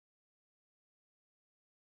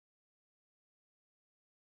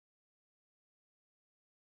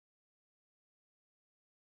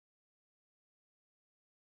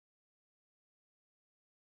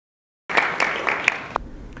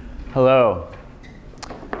Hello.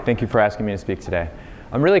 Thank you for asking me to speak today.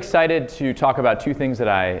 I'm really excited to talk about two things that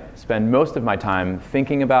I spend most of my time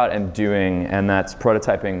thinking about and doing, and that's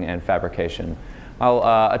prototyping and fabrication.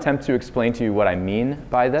 I'll attempt to explain to you what I mean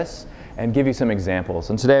by this and give you some examples.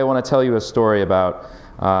 And today I want to tell you a story about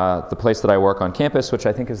the place that I work on campus, which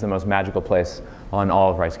I think is the most magical place on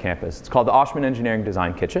all of Rice campus. It's called the Oshman Engineering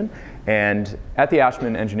Design Kitchen. And at the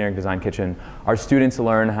Oshman Engineering Design Kitchen, our students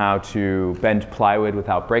learn how to bend plywood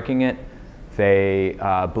without breaking it. They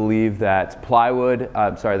believe that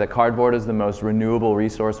that cardboard is the most renewable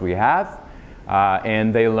resource we have.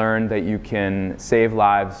 And they learn that you can save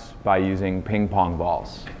lives by using ping pong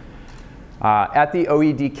balls. At the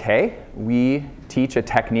OEDK, we teach a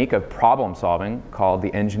technique of problem solving called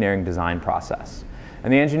the engineering design process.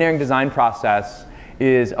 And the engineering design process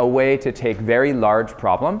is a way to take very large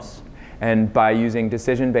problems and by using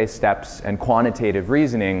decision-based steps and quantitative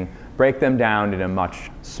reasoning, break them down into much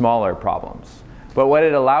smaller problems. But what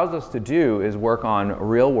it allows us to do is work on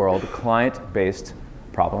real-world client-based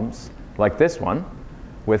problems like this one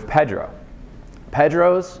with Pedro.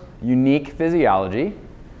 Pedro's unique physiology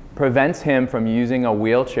prevents him from using a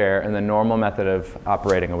wheelchair in the normal method of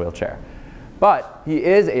operating a wheelchair. But he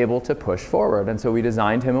is able to push forward, and so we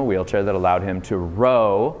designed him a wheelchair that allowed him to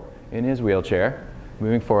row in his wheelchair,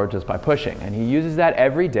 moving forward just by pushing. And he uses that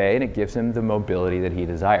every day, and it gives him the mobility that he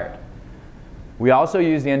desired. We also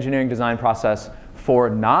use the engineering design process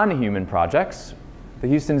for non-human projects. The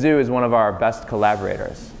Houston Zoo is one of our best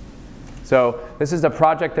collaborators. So this is a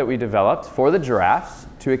project that we developed for the giraffes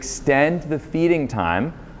to extend the feeding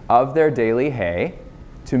time of their daily hay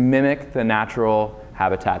to mimic the natural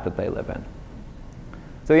habitat that they live in.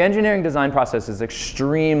 So the engineering design process is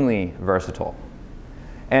extremely versatile.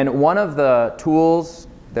 And one of the tools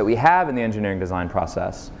that we have in the engineering design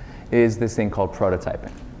process is this thing called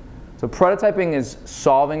prototyping. So prototyping is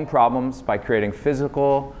solving problems by creating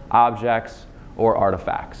physical objects or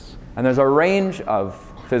artifacts. And there's a range of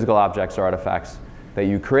physical objects or artifacts that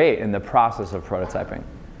you create in the process of prototyping.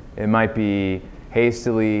 It might be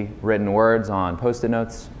hastily written words on Post-it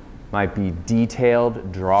notes, might be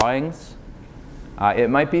detailed drawings, it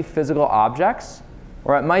might be physical objects,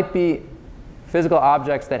 or it might be physical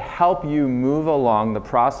objects that help you move along the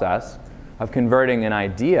process of converting an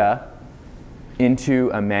idea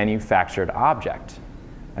into a manufactured object.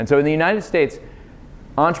 And so in the United States,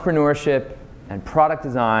 entrepreneurship and product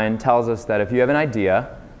design tells us that if you have an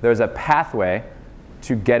idea, there's a pathway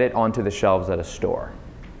to get it onto the shelves at a store.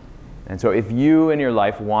 And so if you in your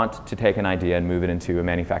life want to take an idea and move it into a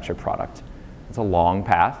manufactured product, it's a long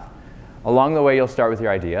path. Along the way, you'll start with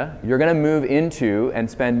your idea. You're going to move into and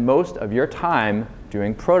spend most of your time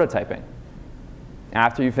doing prototyping.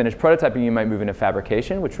 After you finish prototyping, you might move into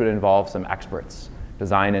fabrication, which would involve some experts,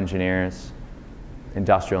 design engineers,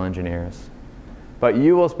 industrial engineers. But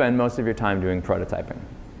you will spend most of your time doing prototyping.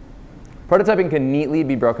 Prototyping can neatly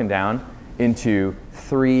be broken down into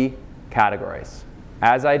three categories.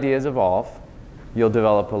 As ideas evolve, you'll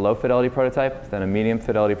develop a low fidelity prototype, then a medium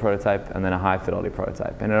fidelity prototype, and then a high fidelity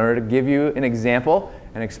prototype. And in order to give you an example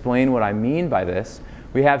and explain what I mean by this,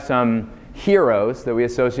 we have some heroes that we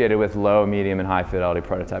associated with low, medium, and high fidelity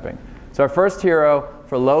prototyping. So our first hero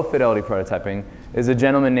for low fidelity prototyping is a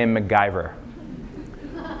gentleman named MacGyver.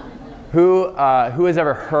 Who has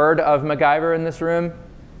ever heard of MacGyver in this room?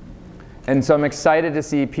 And so I'm excited to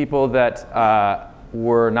see people that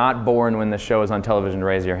were not born when the show was on television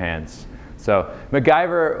raise your hands. So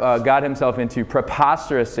MacGyver got himself into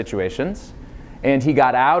preposterous situations, and he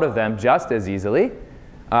got out of them just as easily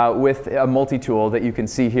with a multi-tool that you can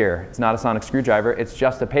see here. It's not a sonic screwdriver, it's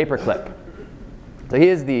just a paper clip. So he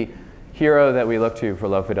is the hero that we look to for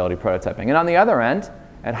low fidelity prototyping. And on the other end,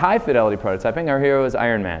 at high fidelity prototyping, our hero is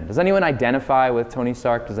Iron Man. Does anyone identify with Tony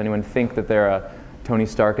Stark? Does anyone think that they're a Tony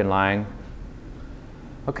Stark in lying?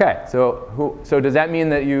 Okay, so does that mean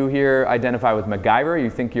that you here identify with MacGyver?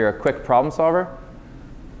 You think you're a quick problem solver?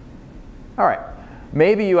 All right,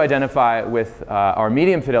 maybe you identify with our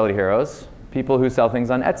medium fidelity heroes, people who sell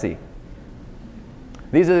things on Etsy.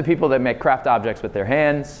 These are the people that make craft objects with their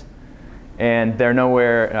hands, and they're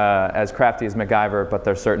nowhere as crafty as MacGyver, but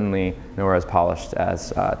they're certainly nowhere as polished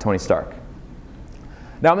as Tony Stark.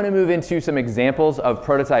 Now I'm going to move into some examples of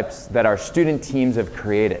prototypes that our student teams have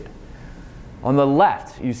created. On the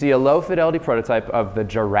left, you see a low fidelity prototype of the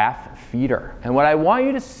giraffe feeder. And what I want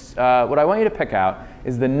you to pick out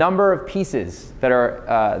is the number of pieces that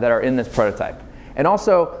are in this prototype, and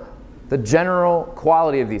also the general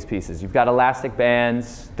quality of these pieces. You've got elastic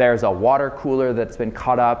bands, there's a water cooler that's been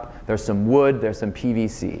cut up, there's some wood, there's some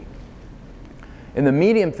PVC. In the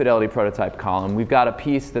medium fidelity prototype column, we've got a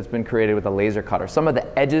piece that's been created with a laser cutter. Some of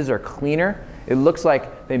the edges are cleaner. It looks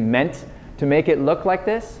like they meant to make it look like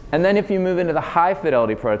this. And then if you move into the high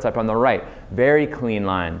fidelity prototype on the right, very clean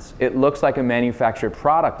lines. It looks like a manufactured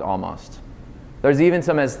product almost. There's even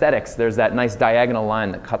some aesthetics. There's that nice diagonal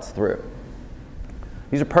line that cuts through.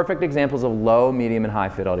 These are perfect examples of low, medium, and high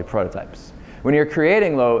fidelity prototypes. When you're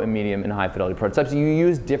creating low and medium and high fidelity prototypes, you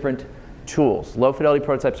use different tools. Low fidelity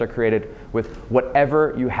prototypes are created with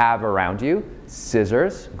whatever you have around you: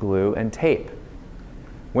 scissors, glue, and tape.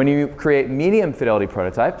 When you create medium fidelity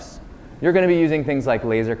prototypes, you're going to be using things like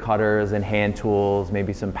laser cutters and hand tools,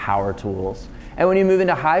 maybe some power tools. And when you move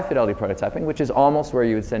into high fidelity prototyping, which is almost where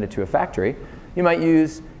you would send it to a factory, you might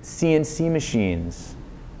use CNC machines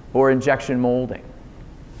or injection molding.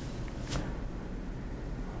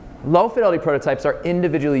 Low fidelity prototypes are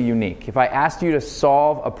individually unique. If I asked you to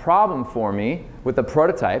solve a problem for me with a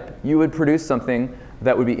prototype, you would produce something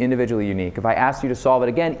that would be individually unique. If I asked you to solve it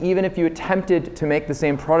again, even if you attempted to make the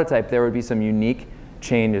same prototype, there would be some unique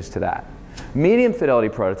changes to that. Medium fidelity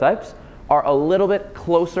prototypes are a little bit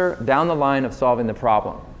closer down the line of solving the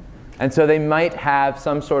problem. And so they might have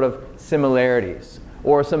some sort of similarities,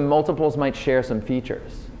 or some multiples might share some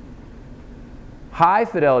features. High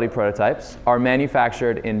fidelity prototypes are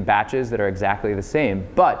manufactured in batches that are exactly the same,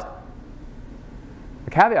 but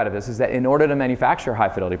the caveat of this is that in order to manufacture high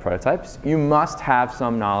fidelity prototypes, you must have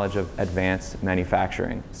some knowledge of advanced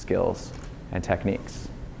manufacturing skills and techniques.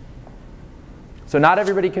 So not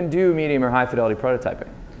everybody can do medium or high fidelity prototyping,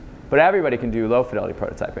 but everybody can do low fidelity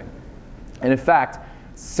prototyping. And in fact,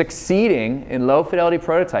 succeeding in low fidelity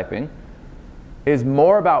prototyping is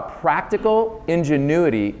more about practical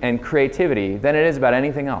ingenuity and creativity than it is about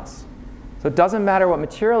anything else. So it doesn't matter what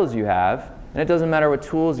materials you have, and it doesn't matter what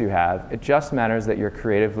tools you have. It just matters that you're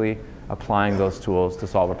creatively applying those tools to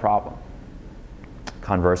solve a problem.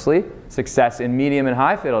 Conversely, success in medium and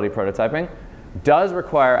high fidelity prototyping does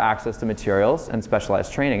require access to materials and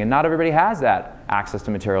specialized training, and not everybody has that access to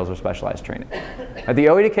materials or specialized training. At the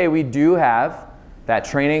OEDK, we do have that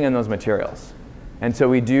training and those materials. And so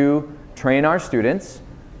we do train our students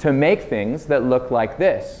to make things that look like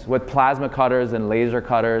this with plasma cutters and laser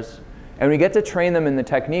cutters. And we get to train them in the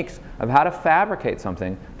techniques of how to fabricate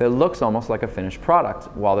something that looks almost like a finished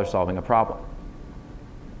product while they're solving a problem.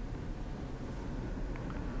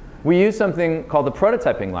 We use something called the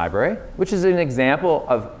prototyping library, which is an example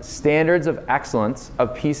of standards of excellence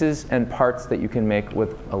of pieces and parts that you can make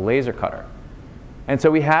with a laser cutter. And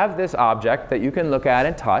so we have this object that you can look at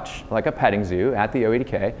and touch, like a petting zoo at the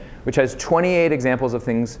OEDK, which has 28 examples of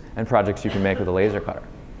things and projects you can make with a laser cutter.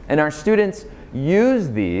 And our students use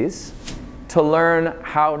these to learn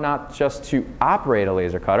how not just to operate a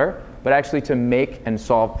laser cutter, but actually to make and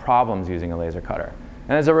solve problems using a laser cutter.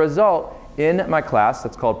 And as a result, in my class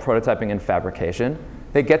that's called Prototyping and Fabrication,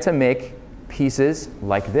 they get to make pieces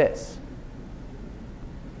like this.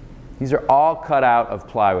 These are all cut out of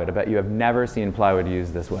plywood. I bet you have never seen plywood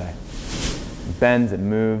used this way. It bends, it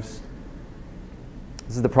moves.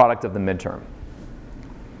 This is the product of the midterm.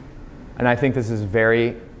 And I think this is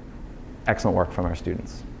very excellent work from our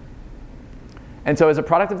students. And so as a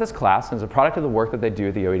product of this class, and as a product of the work that they do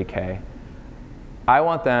at the OEDK, I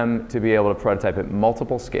want them to be able to prototype at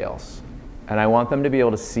multiple scales. And I want them to be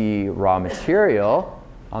able to see raw material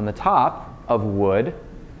on the top of wood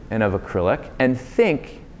and of acrylic and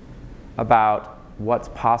think about what's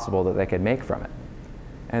possible that they could make from it.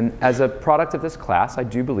 And as a product of this class, I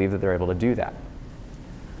do believe that they're able to do that.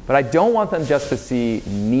 But I don't want them just to see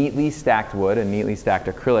neatly stacked wood and neatly stacked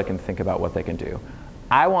acrylic and think about what they can do.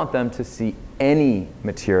 I want them to see any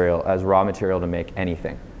material as raw material to make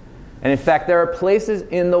anything. And in fact, there are places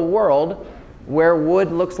in the world where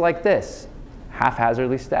wood looks like this,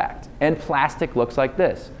 haphazardly stacked, and plastic looks like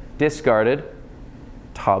this, discarded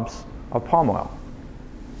tubs of palm oil.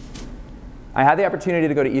 I had the opportunity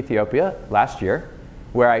to go to Ethiopia last year,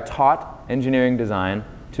 where I taught engineering design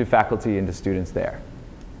to faculty and to students there.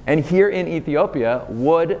 And here in Ethiopia,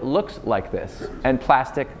 wood looks like this, and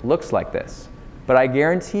plastic looks like this. But I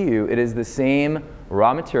guarantee you it is the same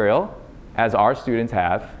raw material as our students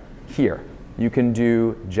have here. You can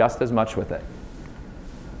do just as much with it.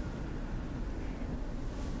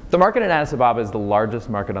 The market in Addis Ababa is the largest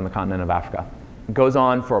market on the continent of Africa. It goes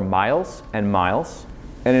on for miles and miles,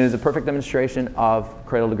 and it is a perfect demonstration of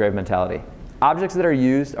cradle-to-grave mentality. Objects that are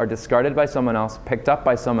used are discarded by someone else, picked up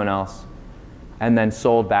by someone else, and then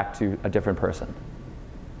sold back to a different person.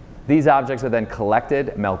 These objects are then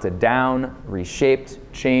collected, melted down, reshaped,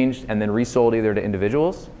 changed, and then resold either to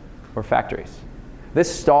individuals or factories.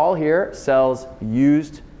 This stall here sells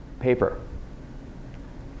used paper.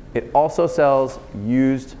 It also sells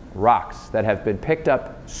used rocks that have been picked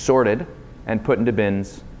up, sorted, and put into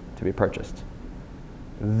bins to be purchased.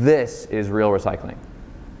 This is real recycling.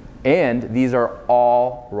 And these are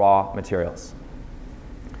all raw materials.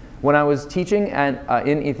 When I was teaching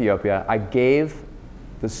in Ethiopia, I gave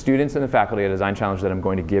the students and the faculty a design challenge that I'm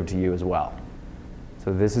going to give to you as well.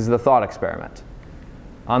 So this is the thought experiment.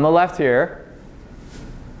 On the left here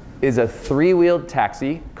is a 3-wheeled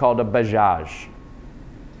taxi called a Bajaj.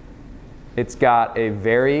 It's got a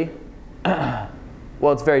very,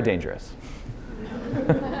 well, it's very dangerous.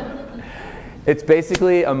 It's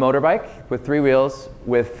basically a motorbike with 3 wheels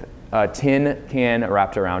with a tin can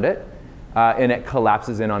wrapped around it, and it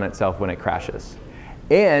collapses in on itself when it crashes.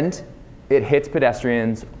 And it hits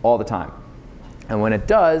pedestrians all the time. And when it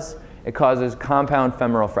does, it causes compound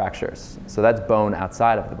femoral fractures. So that's bone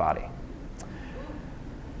outside of the body.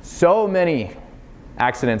 So many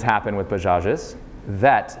accidents happen with Bajajes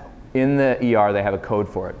that in the ER they have a code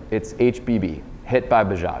for it. It's HBB, hit by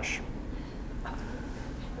Bajaj.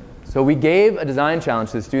 So we gave a design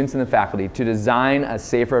challenge to the students and the faculty to design a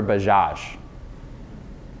safer Bajaj.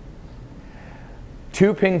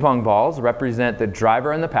 2 ping pong balls represent the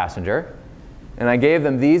driver and the passenger. And I gave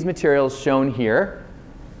them these materials shown here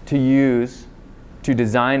to use to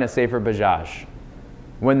design a safer Bajaj.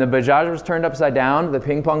 When the Bajaj was turned upside down, the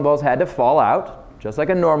ping pong balls had to fall out, just like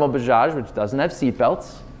a normal Bajaj, which doesn't have seat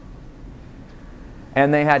belts.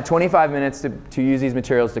 And they had 25 minutes to use these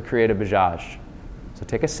materials to create a Bajaj. So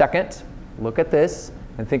take a second, look at this,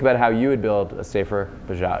 and think about how you would build a safer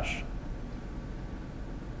Bajaj.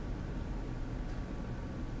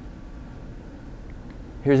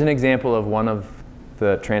 Here's an example of one of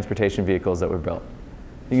the transportation vehicles that were built.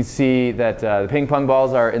 You can see that the ping pong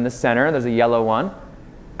balls are in the center. There's a yellow one.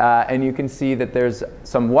 And you can see that there's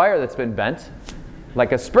some wire that's been bent,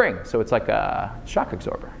 like a spring. So it's like a shock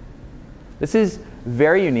absorber. This is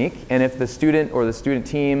very unique. And if the student or the student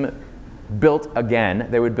team built again,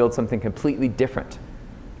 they would build something completely different.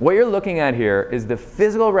 What you're looking at here is the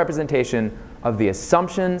physical representation of the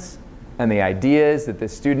assumptions and the ideas that the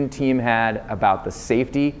student team had about the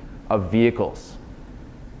safety of vehicles.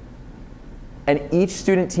 And each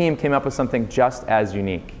student team came up with something just as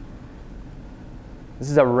unique. This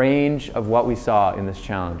is a range of what we saw in this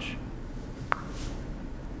challenge.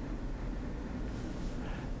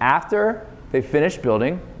 After they finished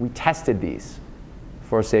building, we tested these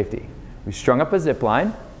for safety. We strung up a zip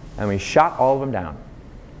line, and we shot all of them down.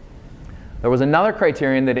 There was another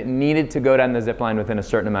criterion that it needed to go down the zip line within a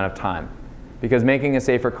certain amount of time, because making a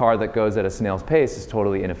safer car that goes at a snail's pace is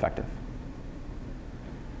totally ineffective.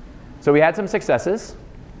 So we had some successes,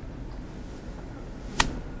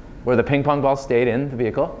 where the ping pong ball stayed in the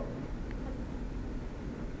vehicle.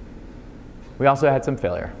 We also had some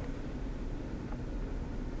failure.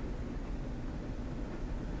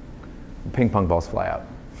 The ping pong balls fly out.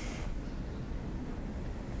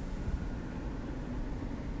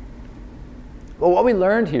 Well, what we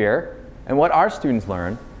learned here, and what our students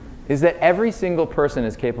learn, is that every single person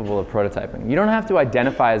is capable of prototyping. You don't have to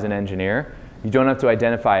identify as an engineer. You don't have to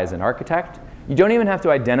identify as an architect. You don't even have to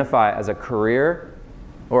identify as a career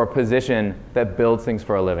or a position that builds things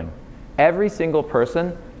for a living. Every single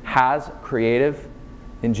person has creative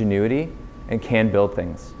ingenuity and can build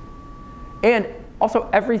things. And also,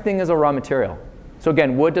 everything is a raw material. So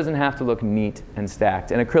again, wood doesn't have to look neat and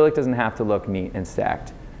stacked, and acrylic doesn't have to look neat and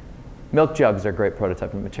stacked. Milk jugs are great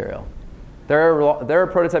prototyping material. There are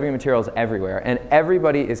prototyping materials everywhere, and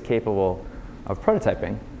everybody is capable of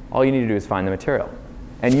prototyping. All you need to do is find the material.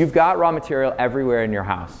 And you've got raw material everywhere in your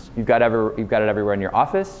house. You've got it everywhere in your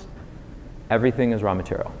office. Everything is raw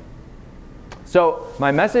material. So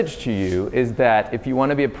my message to you is that if you want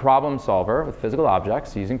to be a problem solver with physical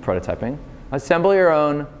objects using prototyping, assemble your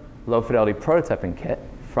own low-fidelity prototyping kit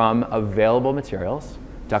from available materials.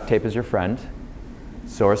 Duct tape is your friend.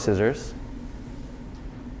 So are scissors.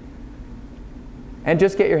 And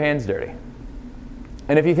just get your hands dirty.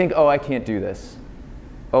 And if you think, oh, I can't do this.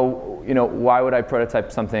 Oh, you know, why would I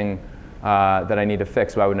prototype something that I need to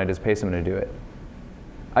fix? Why wouldn't I just pay someone to do it?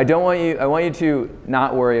 I want you to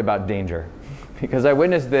not worry about danger, because I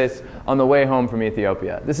witnessed this on the way home from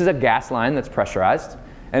Ethiopia. This is a gas line that's pressurized,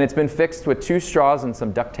 and it's been fixed with 2 straws and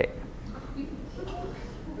some duct tape.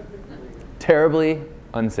 Terribly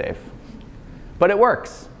unsafe. But it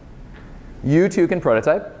works. You too can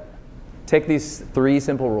prototype. Take these 3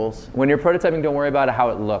 simple rules. When you're prototyping, don't worry about how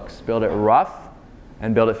it looks. Build it rough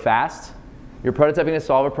and build it fast. You're prototyping to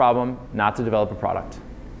solve a problem, not to develop a product.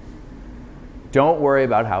 Don't worry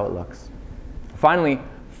about how it looks. Finally,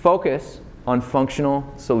 focus on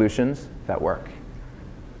functional solutions that work.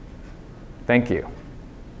 Thank you.